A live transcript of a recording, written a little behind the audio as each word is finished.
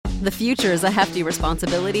The future is a hefty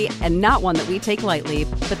responsibility and not one that we take lightly.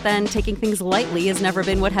 But then taking things lightly has never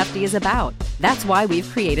been what Hefty is about. That's why we've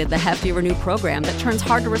created the Hefty Renew program that turns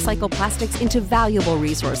hard-to-recycle plastics into valuable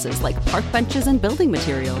resources like park benches and building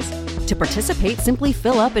materials. To participate, simply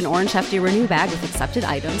fill up an orange Hefty Renew bag with accepted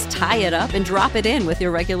items, tie it up, and drop it in with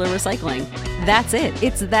your regular recycling. That's it.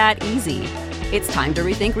 It's that easy. It's time to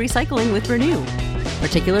rethink recycling with Renew.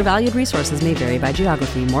 Particular valued resources may vary by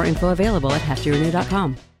geography. More info available at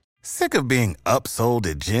heftyrenew.com. Sick of being upsold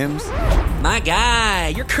at gyms? My guy,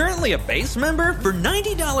 you're currently a base member? For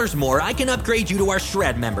 $90 more, I can upgrade you to our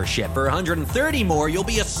Shred membership. For $130 more, you'll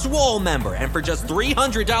be a Swole member. And for just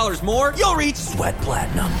 $300 more, you'll reach Sweat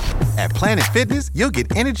Platinum. At Planet Fitness, you'll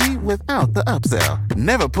get energy without the upsell.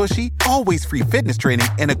 Never pushy, always free fitness training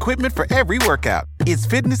and equipment for every workout. It's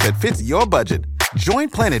fitness that fits your budget. Join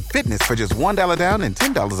Planet Fitness for just $1 down and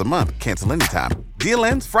 $10 a month. Cancel anytime. Deal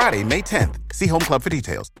ends Friday, May 10th. See Home Club for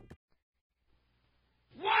details.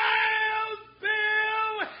 Wild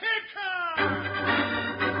Bill Hickok!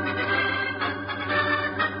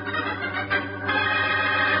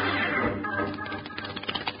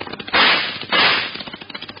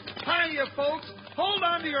 Hiya, folks. Hold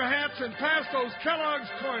on to your hats and pass those Kellogg's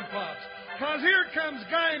Corn Pops. Because here comes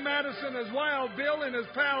Guy Madison as Wild Bill and his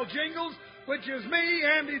pal Jingles, which is me,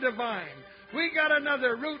 Andy Devine. We got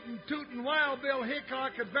another rootin' tootin' Wild Bill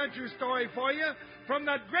Hickok adventure story for you from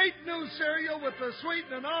that great new cereal with the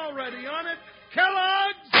sweetening already on it,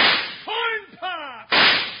 Kellogg's Corn Pops!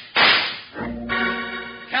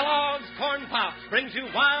 Kellogg's Corn Pops brings you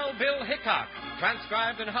Wild Bill Hickok,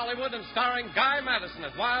 transcribed in Hollywood and starring Guy Madison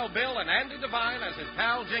as Wild Bill and Andy Devine as his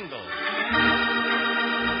pal Jingles.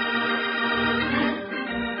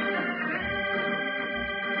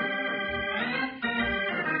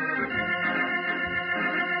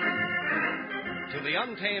 To the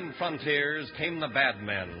untamed frontiers came the bad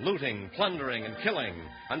men, looting, plundering, and killing,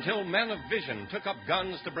 until men of vision took up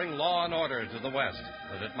guns to bring law and order to the West,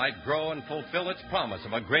 that it might grow and fulfill its promise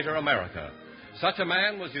of a greater America. Such a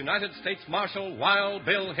man was United States Marshal Wild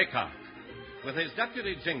Bill Hickok. With his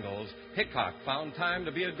deputy Jingles, Hickok found time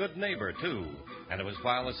to be a good neighbor, too. And it was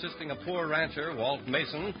while assisting a poor rancher, Walt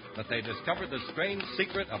Mason, that they discovered the strange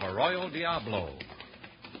secret of Arroyo Diablo.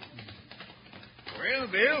 Well,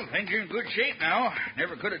 Bill, think you're in good shape now.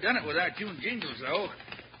 Never could have done it without you and Jingles, though.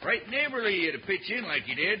 Right neighborly you to pitch in like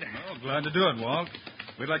you did. Oh, glad to do it, Walt.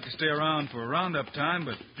 We'd like to stay around for roundup time,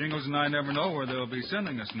 but Jingles and I never know where they'll be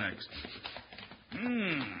sending us next.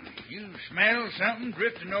 You smell something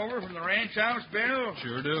drifting over from the ranch house, Bill?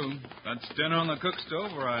 Sure do. That's dinner on the cook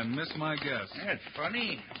stove or I miss my guess. That's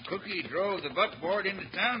funny. Cookie drove the buckboard into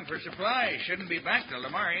town for supplies. Shouldn't be back till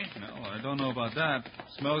tomorrow. No, I don't know about that.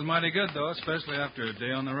 Smells mighty good, though, especially after a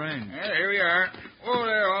day on the range. Yeah, here we are. Oh,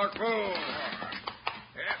 there, Walt. Oh.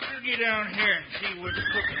 Yeah, we'll get down here and see what's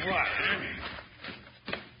cooking what, huh?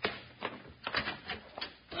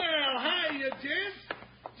 Well, hiya, gents.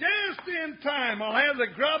 Just in time. I'll have the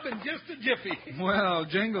grub in just a jiffy. Well,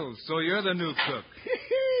 Jingles, so you're the new cook.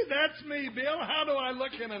 That's me, Bill. How do I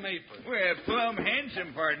look in an apron? Well, plumb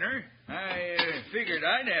handsome, partner. I figured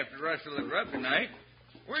I'd have to rustle the grub tonight.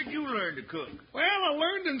 Where'd you learn to cook? Well, I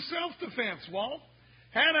learned in self-defense, Walt.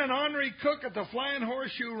 Had an ornery cook at the Flying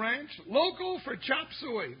Horseshoe Ranch, local for chop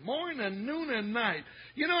suey, morning, noon, and night.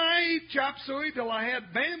 You know, I ate chop suey till I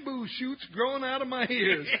had bamboo shoots growing out of my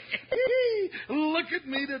ears. Look at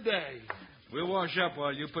me today. We'll wash up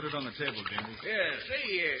while you put it on the table, Jingles. Yeah,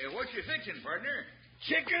 say, what you fixing, partner?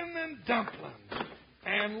 Chicken and dumplings.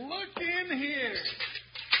 And look in here.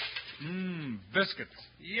 Biscuits.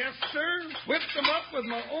 Yes, sir. Whipped them up with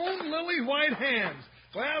my own lily white hands.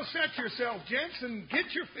 Well, set yourself, gents, and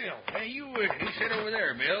get your fill. Hey, you sit over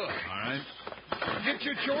there, Bill. All right. Get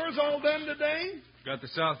your chores all done today? Got the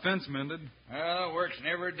south fence mended. Well, work's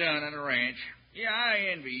never done on a ranch. Yeah,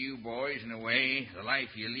 I envy you boys in a way, the life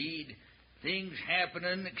you lead. Things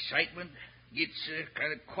happening, excitement. Gets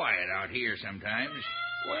kind of quiet out here sometimes.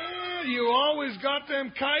 Well, you always got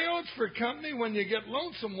them coyotes for company when you get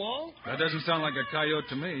lonesome, Walt. That doesn't sound like a coyote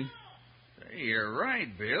to me. Hey, you're right,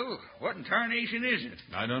 Bill. What in tarnation is it?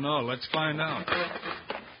 I don't know. Let's find out.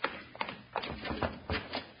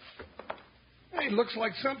 Hey, looks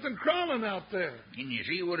like something crawling out there. Can you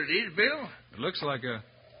see what it is, Bill? It looks like a...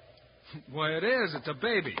 Why, it is. It's a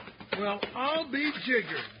baby. Well, I'll be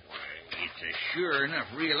jiggered. It's a sure enough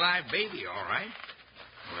real live baby, all right.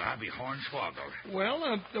 Well, I'll be hornswoggled.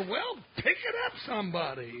 Well, pick it up,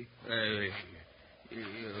 somebody.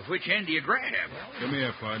 Which end do you grab? Come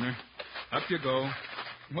here, partner. Up you go.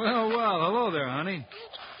 Well, hello there, honey.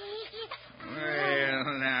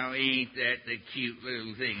 Well, now, ain't that the cute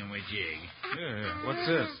little thingamajig? Yeah, what's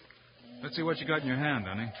this? Let's see what you got in your hand,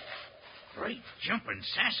 honey. Great jumping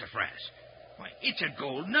sassafras. Why, it's a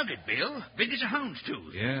gold nugget, Bill. Big as a hound's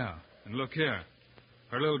tooth. Yeah. And look here.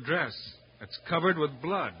 Her little dress. It's covered with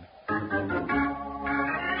blood.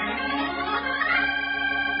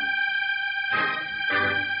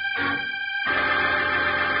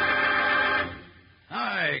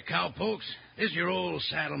 Hi, cowpokes. This is your old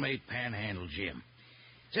saddle-mate Panhandle Jim.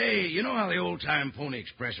 Say, you know how the old-time Pony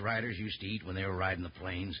Express riders used to eat when they were riding the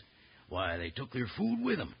plains? Why, they took their food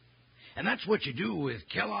with them. And that's what you do with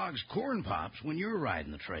Kellogg's Corn Pops when you're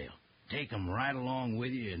riding the trail. Take 'em right along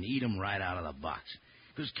with you and eat 'em right out of the box.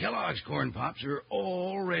 Because Kellogg's Corn Pops are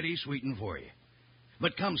already sweetened for you.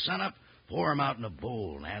 But come sunup, pour 'em out in a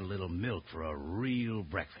bowl and add a little milk for a real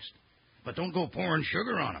breakfast. But don't go pouring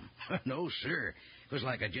sugar on 'em. No, sir. Because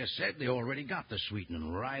like I just said, they already got the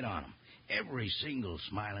sweetening right on 'em. Every single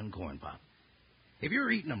smiling Corn Pop. If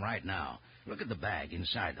you're eating 'em right now, look at the bag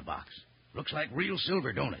inside the box. Looks like real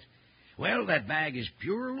silver, don't it? Well, that bag is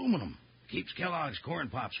pure aluminum. Keeps Kellogg's Corn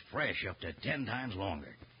Pops fresh up to 10 times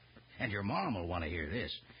longer. And your mom will want to hear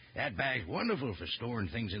this. That bag's wonderful for storing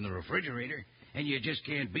things in the refrigerator, and you just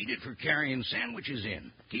can't beat it for carrying sandwiches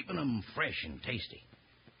in, keeping 'em fresh and tasty.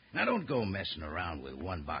 Now, don't go messing around with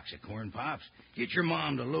one box of Corn Pops. Get your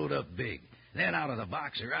mom to load up big. Then out of the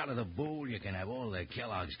box or out of the bowl, you can have all the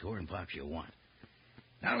Kellogg's Corn Pops you want.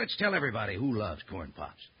 Now, let's tell everybody who loves Corn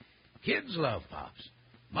Pops. Kids love Pops.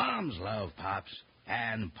 Moms love Pops.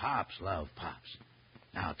 And Pops love Pops.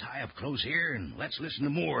 Now, tie up close here, and let's listen to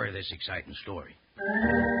more of this exciting story.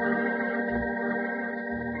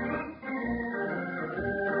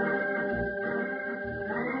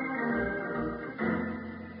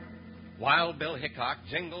 Wild Bill Hickok,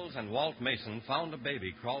 Jingles, and Walt Mason found a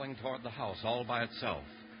baby crawling toward the house all by itself.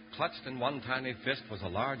 Clutched in one tiny fist was a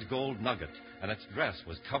large gold nugget, and its dress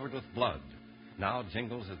was covered with blood. Now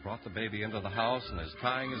Jingles has brought the baby into the house and is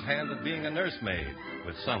trying his hand at being a nursemaid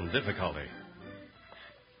with some difficulty.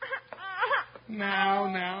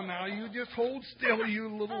 Now, you just hold still, you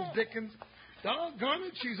little Dickens. Doggone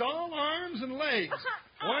it, she's all arms and legs.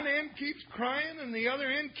 One end keeps crying and the other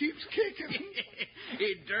end keeps kicking.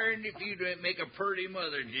 It darned if you don't make a purty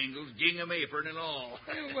mother, Jingles, gingham apron and all.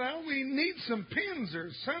 Well, we need some pins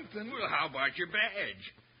or something. Well, how about your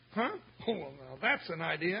badge? Huh? Oh, well, now, that's an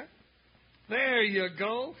idea. There you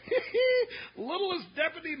go. Littlest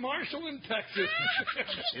deputy marshal in Texas.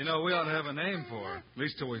 You know, we ought to have a name for her, at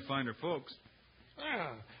least till we find her folks.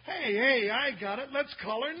 Ah, hey, I got it. Let's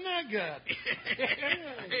call her Nugget.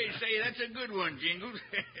 Hey, say, that's a good one, Jingles.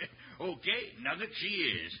 Okay, Nugget she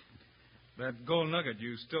is. That gold nugget,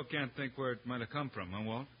 you still can't think where it might have come from, huh,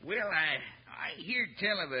 Walt? Well, I heard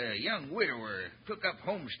tell of a young widower took up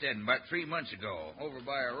homesteading about 3 months ago over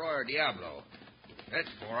by Arroyo Diablo. That's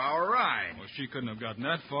a 4-hour ride. Well, she couldn't have gotten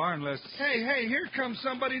that far unless... Hey, here comes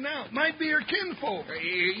somebody now. Might be her kinfolk.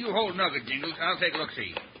 You hold Nugget, Jingles. I'll take a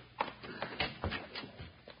look-see.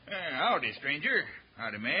 Howdy, stranger.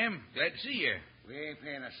 Howdy, ma'am. Glad to see you. We ain't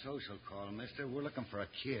paying a social call, mister. We're looking for a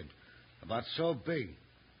kid. About so big.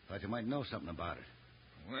 Thought you might know something about it.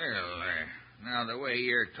 Well, now the way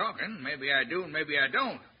you're talking, maybe I do and maybe I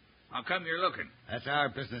don't. How come you're looking? That's our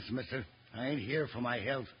business, mister. I ain't here for my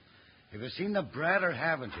health. Have you seen the brat or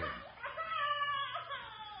haven't you?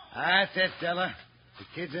 That's it, Della. The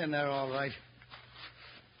kid's in there all right.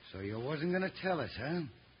 So you wasn't going to tell us, huh?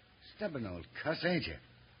 Stubborn old cuss, ain't you?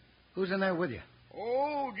 Who's in there with you?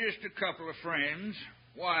 Oh, just a couple of friends.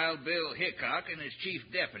 Wild Bill Hickok and his chief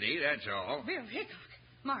deputy, that's all. Bill Hickok?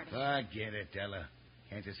 Marty. Forget it, Della.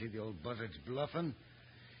 Can't you see the old buzzard's bluffing?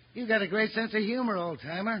 You've got a great sense of humor,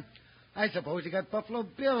 old-timer. I suppose you got Buffalo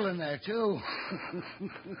Bill in there, too.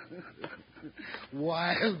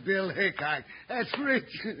 Wild Bill Hickok. That's rich.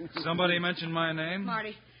 Somebody mentioned my name?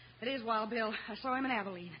 Marty, it is Wild Bill. I saw him in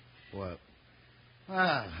Abilene. What?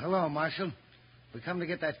 Ah, hello, Marshal. We come to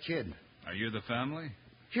get that kid. Are you the family?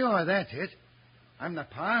 Sure, that's it. I'm the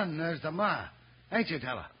pa, and there's the ma. Ain't you,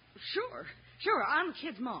 Della? Sure, I'm the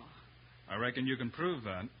kid's mom. I reckon you can prove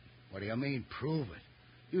that. What do you mean, prove it?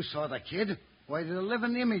 You saw the kid. Why, there's a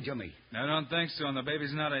living image of me. I don't think so, and the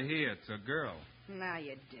baby's not a he, it's a girl. Now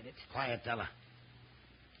you did it. Quiet, Della.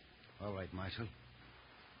 All right, Marshal.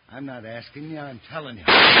 I'm not asking you, I'm telling you.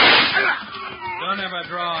 Don't ever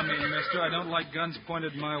draw on me, mister. I don't like guns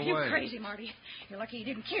pointed my way. You're crazy, Marty. You're lucky he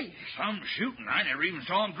didn't kill you. Some shooting. I never even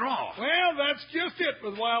saw him draw. Well, that's just it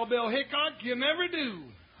with Wild Bill Hickok. You never do.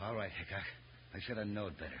 All right, Hickok. I should have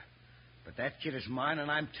known better. But that kid is mine,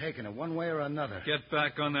 and I'm taking it one way or another. Get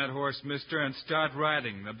back on that horse, mister, and start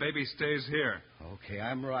riding. The baby stays here. Okay,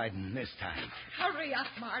 I'm riding this time. Hurry up,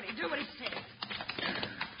 Marty. Do what he says.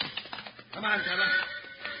 Come on, Della.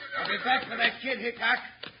 I'll be back for that kid, Hickok.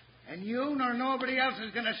 And you nor nobody else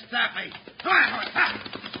is going to stop me. Come on.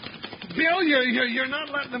 Bill, you're not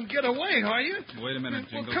letting them get away, are you? Wait a minute,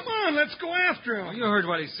 Jingles. Well, come on, let's go after him. Well, you heard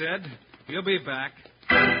what he said. He'll be back.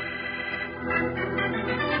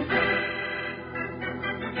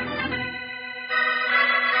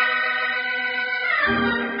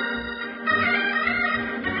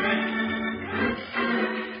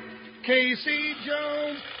 Casey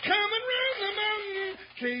Jones coming round the mountain.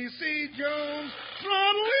 Casey Jones,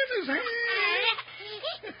 throttle in his hand.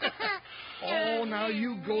 Oh, now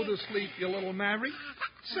you go to sleep, you little maverick.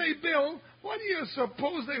 Say, Bill, what do you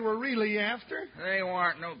suppose they were really after? They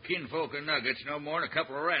weren't no kinfolk of Nuggets no more than a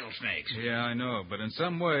couple of rattlesnakes. Yeah, I know, but in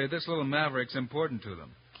some way, this little maverick's important to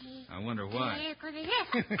them. I wonder why.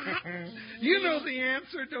 You know the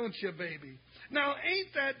answer, don't you, baby? Now,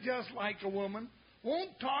 ain't that just like a woman?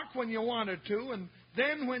 Won't talk when you want her to, and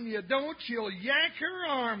then when you don't, she'll yank her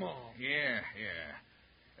arm off. Yeah.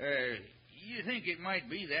 You think it might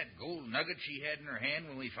be that gold nugget she had in her hand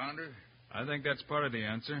when we found her? I think that's part of the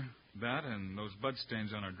answer. That and those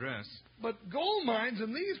bloodstains on her dress. But gold mines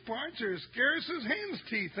in these parts are as scarce as hen's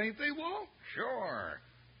teeth, ain't they, Walt? Sure.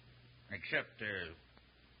 Except,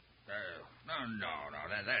 no,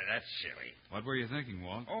 that's silly. What were you thinking,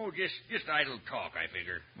 Walt? Oh, just idle talk, I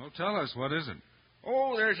figure. Well, tell us, what is it?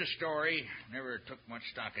 Oh, there's a story. Never took much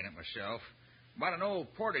stock in it myself. About an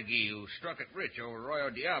old Portuguese who struck it rich over Arroyo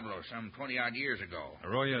Diablo some 20-odd years ago.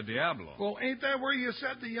 Arroyo Diablo? Well, ain't that where you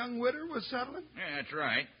said the young widder was settling? Yeah, that's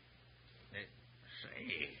right.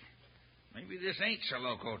 Say, maybe this ain't so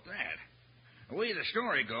loco at that. The way the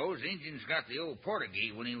story goes, the Indians got the old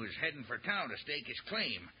Portuguese when he was heading for town to stake his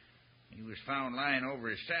claim. He was found lying over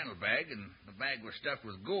his saddlebag, and the bag was stuffed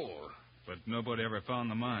with gold. But nobody ever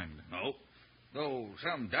found the mine. Nope. Though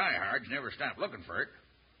some diehards never stopped looking for it.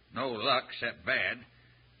 No luck, except bad.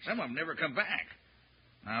 Some of them never come back.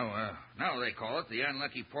 Now they call it the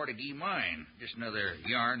Unlucky Portuguese Mine. Just another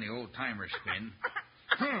yarn the old-timers spin.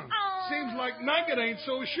 Seems like Nugget ain't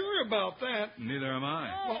so sure about that. Neither am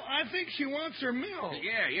I. Well, I think she wants her milk.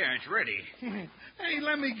 Yeah, it's ready. Hey,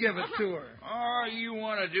 let me give it to her. Oh, you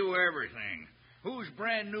want to do everything. Whose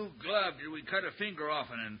brand-new glove did we cut a finger off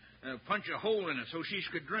in and punch a hole in it so she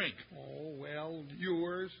could drink? Oh, well,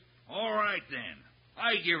 yours. All right, then.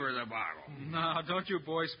 I give her the bottle. No, don't you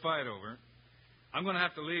boys fight over it. I'm going to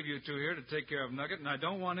have to leave you two here to take care of Nugget, and I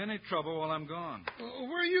don't want any trouble while I'm gone.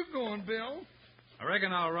 Where are you going, Bill? I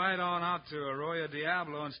reckon I'll ride on out to Arroyo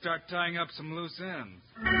Diablo and start tying up some loose ends.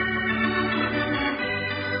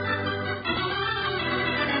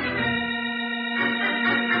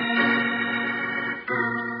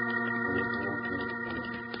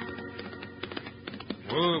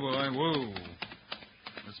 Whoa, boy, whoa.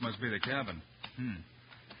 This must be the cabin.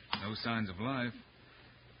 No signs of life.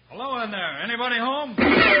 Hello in there. Anybody home?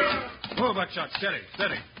 Whoa, buckshot. Steady.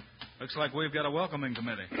 Looks like we've got a welcoming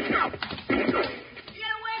committee. Get away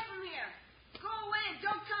from here. Go away and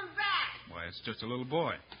don't come back. Why, it's just a little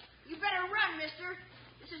boy. You better run, mister.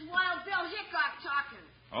 This is Wild Bill Hickok talking.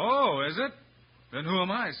 Oh, is it? Then who am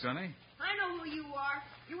I, Sonny? I know who you are.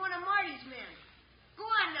 You're one of Marty's men. Go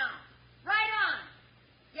on now. Right on.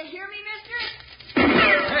 You hear me, mister?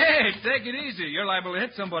 Hey, take it easy. You're liable to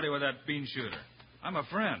hit somebody with that bean shooter. I'm a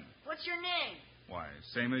friend. What's your name? Why,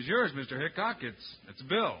 same as yours, Mr. Hickok. It's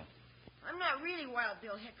Bill. I'm not really Wild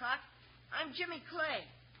Bill Hickok. I'm Jimmy Clay.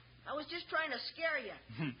 I was just trying to scare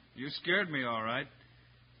you. You scared me, all right.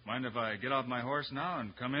 Mind if I get off my horse now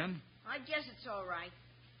and come in? I guess it's all right.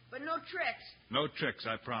 But no tricks. No tricks,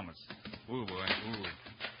 I promise. Ooh, boy, ooh.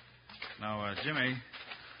 Now, Jimmy,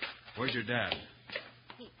 where's your dad?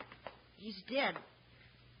 He's dead.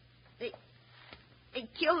 They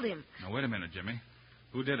killed him. Now, wait a minute, Jimmy.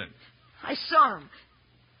 Who did it? I saw him.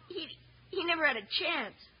 He never had a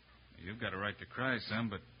chance. You've got a right to cry, son,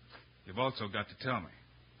 but you've also got to tell me.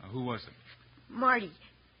 Now, who was it? Marty.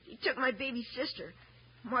 He took my baby sister.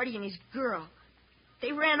 Marty and his girl.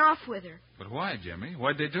 They ran off with her. But why, Jimmy?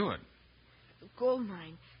 Why'd they do it? The gold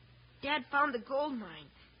mine. Dad found the gold mine.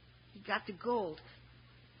 He got the gold.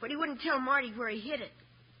 But he wouldn't tell Marty where he hid it.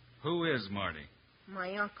 Who is Marty?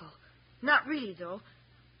 My uncle. Not really, though.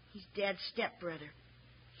 He's Dad's stepbrother.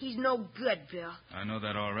 He's no good, Bill. I know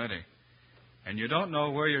that already. And you don't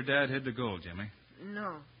know where your dad hid the gold, Jimmy?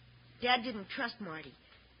 No. Dad didn't trust Marty.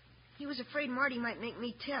 He was afraid Marty might make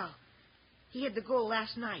me tell. He hid the gold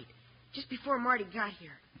last night, just before Marty got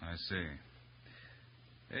here. I see.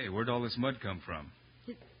 Hey, where'd all this mud come from?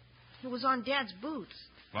 It was on Dad's boots.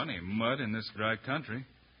 Funny, mud in this dry country.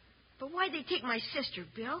 But why'd they take my sister,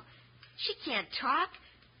 Bill? She can't talk.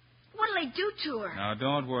 What'll they do to her? Now,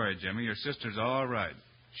 don't worry, Jimmy. Your sister's all right.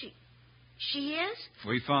 She is?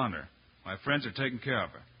 We found her. My friends are taking care of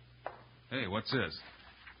her. Hey, what's this?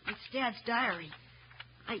 It's Dad's diary.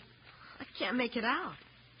 I can't make it out.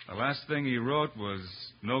 The last thing he wrote was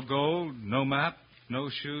no gold, no map, no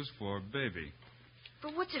shoes for baby.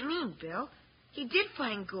 But what's it mean, Bill? He did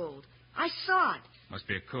find gold. I saw it. Must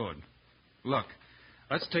be a code. Look,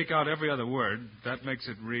 let's take out every other word. That makes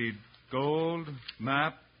it read gold,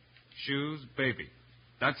 map, shoes, baby.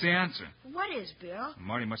 That's the answer. What is, Bill?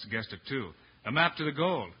 Marty must have guessed it, too. A map to the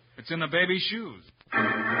gold. It's in the baby's shoes.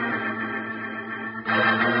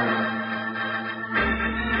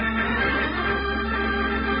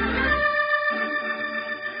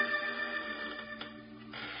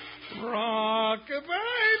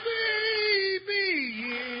 Rock-a-bye, baby,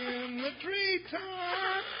 in the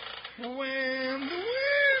treetop. When the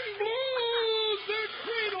wind blows, the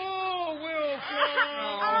cradle will fly.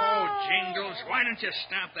 Oh, Jingles, why don't you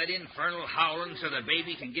stop that infernal howling so the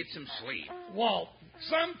baby can get some sleep? Walt,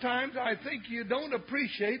 sometimes I think you don't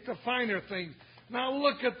appreciate the finer things. Now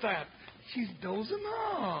look at that. She's dozing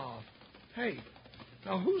off. Hey,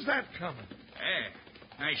 now who's that coming? Hey,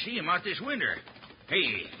 I see him out this window.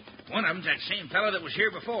 Hey, one of them's that same fellow that was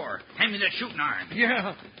here before. Hand me that shooting iron.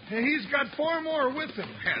 Yeah, he's got 4 more with him.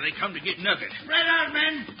 Yeah, they come to get Nugget. Spread out,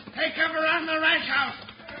 men. Take cover around the ranch house.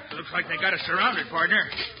 Looks like they got us surrounded, partner.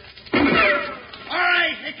 All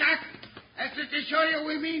right, Hickok. That's just to show you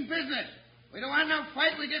we mean business. We don't want no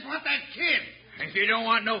fight. We just want that kid. If you don't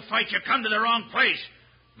want no fight, you come to the wrong place.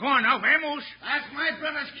 Go on now, Vamoose. That's my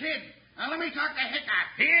brother's kid. Now let me talk to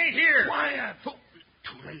Hickok. He ain't here. Quiet. Oh,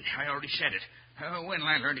 too late. I already said it. When will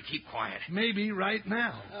I learn to keep quiet? Maybe right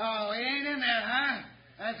now. Oh, he ain't in there, huh?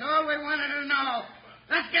 That's all we wanted to know.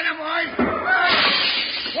 Let's get him, boys.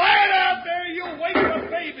 Quiet out there, you wake the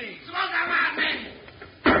baby. Smoke him out, men.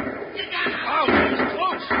 Get down. Oh, he's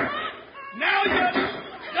close. Now you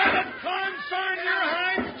let it concern your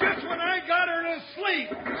hides just when I got her to sleep.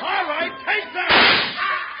 All right, take that.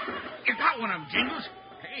 You got one of them, Jingles.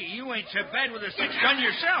 Hey, you ain't so bad with a 6-gun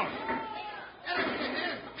yourself.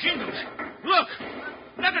 Jingles, look.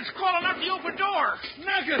 Nugget's crawling out the open door.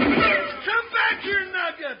 Nugget! Come back here,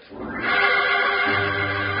 Nugget!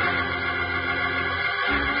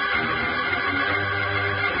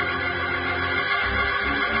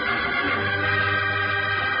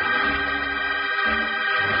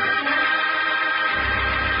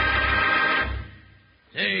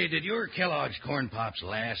 Say, did your Kellogg's Corn Pops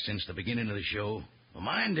last since the beginning of the show? Well,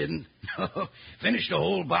 mine didn't. Finished a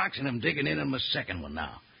whole box, and I'm digging in on my second one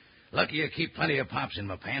now. Lucky I keep plenty of Pops in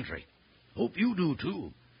my pantry. Hope you do,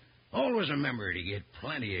 too. Always remember to get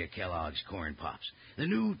plenty of Kellogg's Corn Pops, the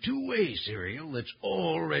new two-way cereal that's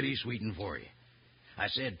already sweetened for you. I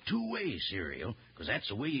said two-way cereal because that's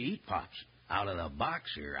the way you eat Pops, out of the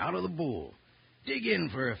box or out of the bowl. Dig in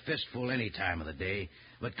for a fistful any time of the day,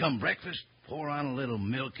 but come breakfast, pour on a little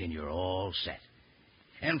milk and you're all set.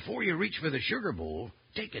 And before you reach for the sugar bowl,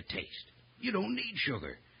 take a taste. You don't need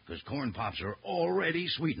sugar, because Corn Pops are already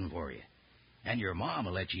sweetened for you. And your mom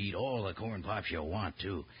will let you eat all the Corn Pops you want,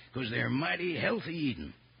 too, because they're mighty healthy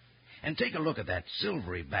eating. And take a look at that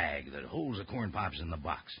silvery bag that holds the Corn Pops in the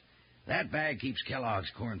box. That bag keeps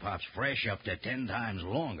Kellogg's Corn Pops fresh up to 10 times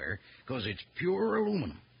longer, because it's pure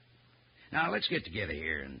aluminum. Now, let's get together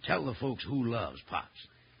here and tell the folks who loves Pops.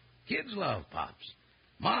 Kids love Pops.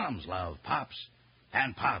 Moms love Pops.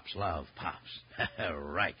 And Pops love Pops.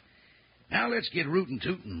 Right. Now let's get rootin'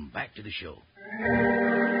 tootin' back to the show.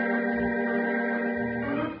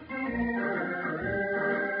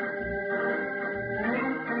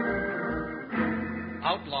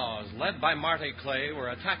 Outlaws, led by Marty Clay,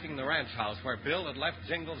 were attacking the ranch house where Bill had left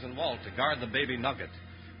Jingles and Walt to guard the baby Nugget.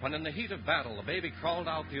 When in the heat of battle, the baby crawled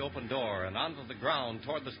out the open door and onto the ground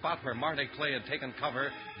toward the spot where Marty Clay had taken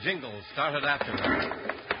cover, Jingles started after her.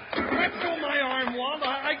 Let go my arm, Walt.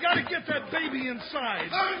 I got to get that baby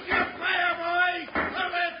inside. Hold your fire, boys!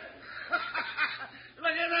 Hold it!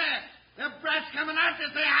 Look at that! The brat's coming out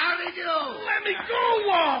to say howdy do! Let me go,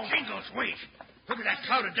 Walt! Jingles, wait. Look at that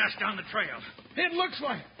cloud of dust down the trail. It looks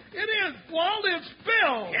like... It is, Walt. It's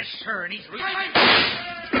Bill. Yes, sir, and he's reaching...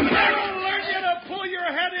 I'll learn you to pull your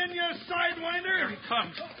head in, you sidewinder. Here he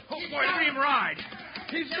comes. Oh, boy, let him ride.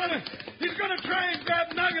 He's gonna try and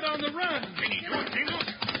grab Nugget on the run. Can he do it,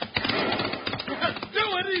 Jingles? Do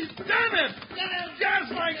it. He's done it.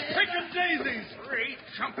 Just like picking daisies. Great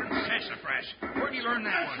jumping sassafras. Where'd you learn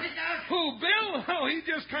that one? Who, Bill? Oh, he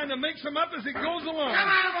just kind of makes them up as he goes along.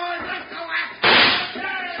 Come on, boys. Let's go after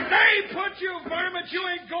him. Stay put, you varmint. You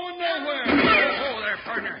ain't going nowhere. Oh, there,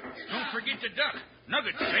 partner. Don't forget to duck.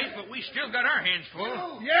 Nugget's safe, but we still got our hands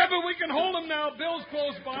full. Yeah, but we can hold him now. Bill's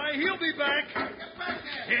close by. He'll be back.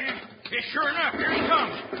 Yeah, sure enough. Here he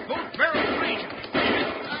comes. Both barrels blazing.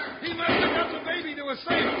 He must have got the baby to a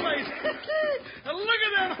safe place. Look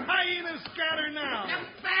at them hyenas scatter now.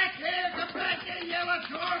 Get back here, yellow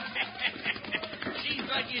dwarf. Seems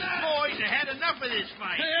like his boys have had enough of this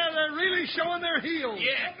fight. Yeah, they're really showing their heels.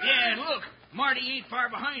 Yeah, and look. Marty ain't far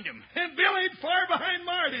behind him. And Bill ain't far behind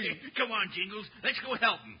Marty. Come on, Jingles. Let's go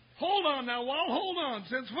help him. Hold on now, Walt. Hold on.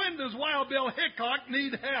 Since when does Wild Bill Hickok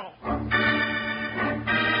need help?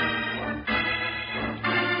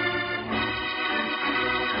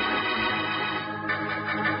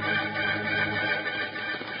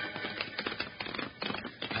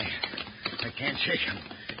 I can't shake him.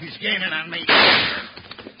 He's gaining on me.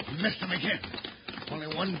 Missed him again. Only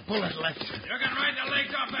one bullet left. You can ride the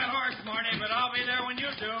legs off that horse, Marty, but I'll be there when you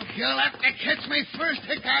do. You'll have to catch me first,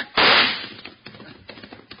 Hickok.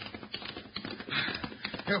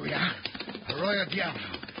 Here we are. Arroyo Diablo.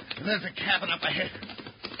 And there's a cabin up ahead.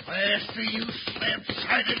 I see you,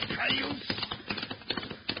 slab-sided cayuse.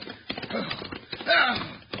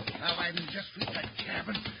 Now I can just reach that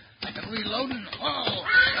cabin. I can reload and haul.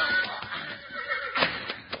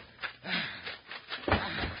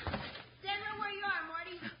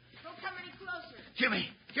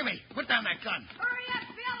 Jimmy, put down that gun. Hurry up,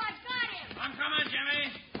 Bill. I've got him. I'm coming, Jimmy.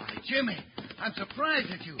 Why, Jimmy, I'm surprised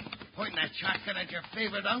at you. Pointing that shotgun at your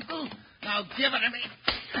favorite uncle. Now give it to me.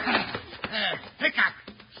 There, Hickok.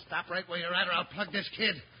 Stop right where you're at or I'll plug this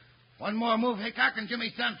kid. One more move, Hickok, and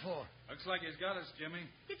Jimmy's done for. Looks like he's got us, Jimmy.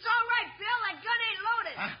 It's all right, Bill. That gun ain't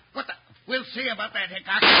loaded. What the? We'll see about that,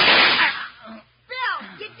 Hickok. Bill,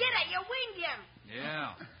 you did it. You winged him.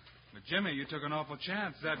 Yeah. But, Jimmy, you took an awful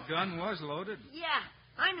chance. That gun was loaded. Yeah,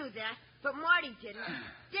 I knew that. But Marty didn't.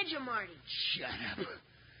 Did you, Marty? Shut up.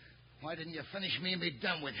 Why didn't you finish me and be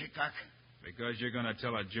done with, Hickok? Because you're going to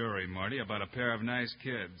tell a jury, Marty, about a pair of nice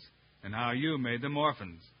kids and how you made them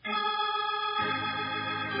orphans.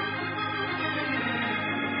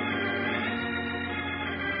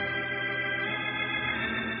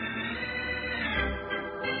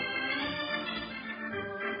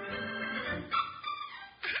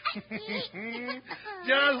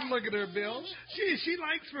 Just look at her, Bill. She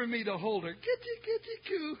likes for me to hold her. Kitty,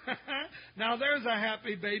 coo. Now there's a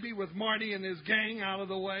happy baby with Marty and his gang out of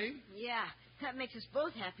the way. Yeah, that makes us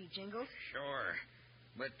both happy, Jingles. Sure.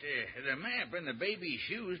 But the map and the baby's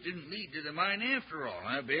shoes didn't lead to the mine after all,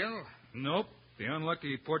 huh, Bill? Nope. The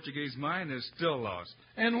unlucky Portuguese mine is still lost.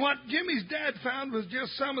 And what Jimmy's dad found was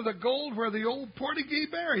just some of the gold where the old Portuguese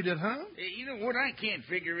buried it, huh? You know, what I can't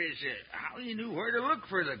figure is how you knew where to look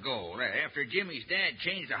for the gold after Jimmy's dad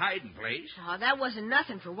changed the hiding place. Oh, that wasn't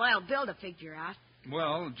nothing for Wild Bill to figure out.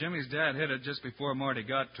 Well, Jimmy's dad hid it just before Marty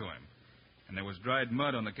got to him. And there was dried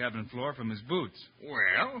mud on the cabin floor from his boots.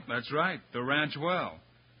 Well? That's right, the ranch well.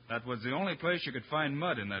 That was the only place you could find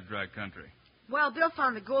mud in that dry country. Wild Bill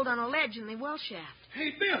found the gold on a ledge in the well shaft.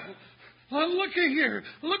 Hey, Bill, looky here.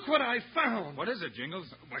 Look what I found. What is it, Jingles?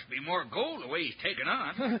 Must be more gold the way he's taken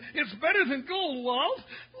on. It's better than gold, Walt.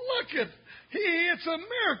 Look it. It's a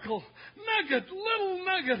miracle. Little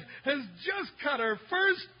Nugget, has just cut her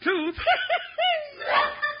first tooth.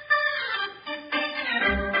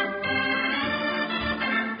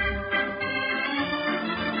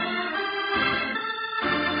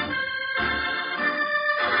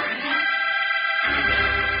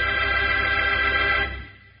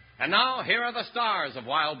 And now, here are the stars of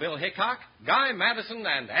Wild Bill Hickok, Guy Madison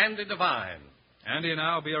and Andy Devine. Andy and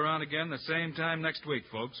I will be around again the same time next week,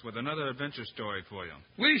 folks, with another adventure story for you.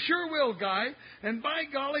 We sure will, Guy. And by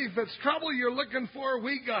golly, if it's trouble you're looking for,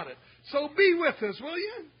 we got it. So be with us, will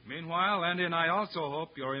you? Meanwhile, Andy and I also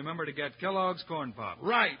hope you'll remember to get Kellogg's Corn Pop.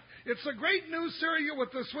 Right. It's a great new cereal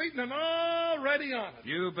with the sweetening already on it.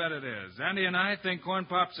 You bet it is. Andy and I think Corn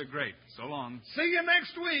Pops are great. So long. See you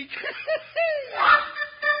next week.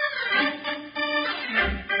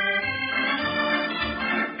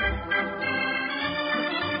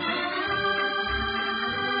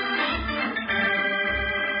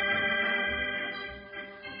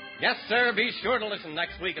 Yes, sir, be sure to listen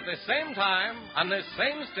next week at this same time on this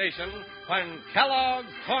same station when Kellogg's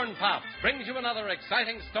Corn Pops brings you another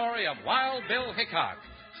exciting story of Wild Bill Hickok,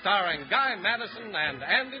 starring Guy Madison and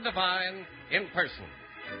Andy Devine in person.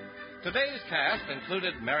 Today's cast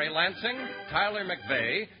included Mary Lansing, Tyler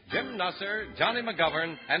McVeigh, Jim Nusser, Johnny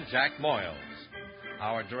McGovern, and Jack Moyles.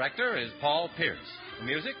 Our director is Paul Pierce. The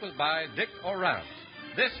music was by Dick Orant.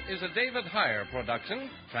 This is a David Heyer production,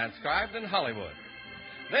 transcribed in Hollywood.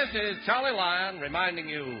 This is Charlie Lyon reminding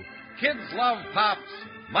you, kids love Pops,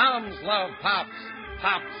 moms love Pops,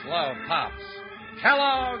 Pops love Pops.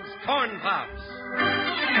 Kellogg's Corn Pops.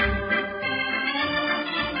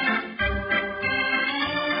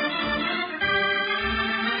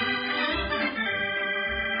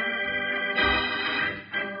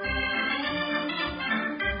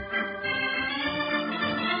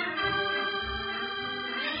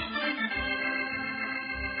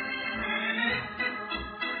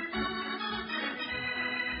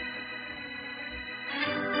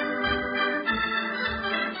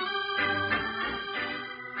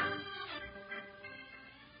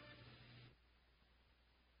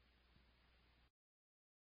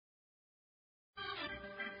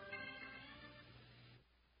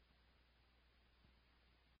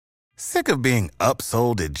 Sick of being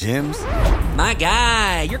upsold at gyms? My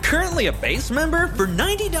guy, you're currently a base member? For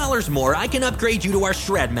 $90 more, I can upgrade you to our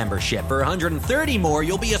Shred membership. For $130 more,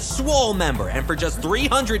 you'll be a Swole member. And for just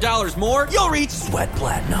 $300 more, you'll reach Sweat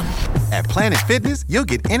Platinum. At Planet Fitness, you'll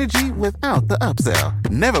get energy without the upsell.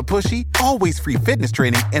 Never pushy, always free fitness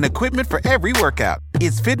training and equipment for every workout.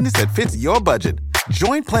 It's fitness that fits your budget.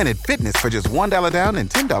 Join Planet Fitness for just $1 down and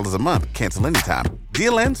 $10 a month. Cancel anytime.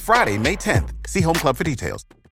 Deal ends Friday, May 10th. See Home Club for details.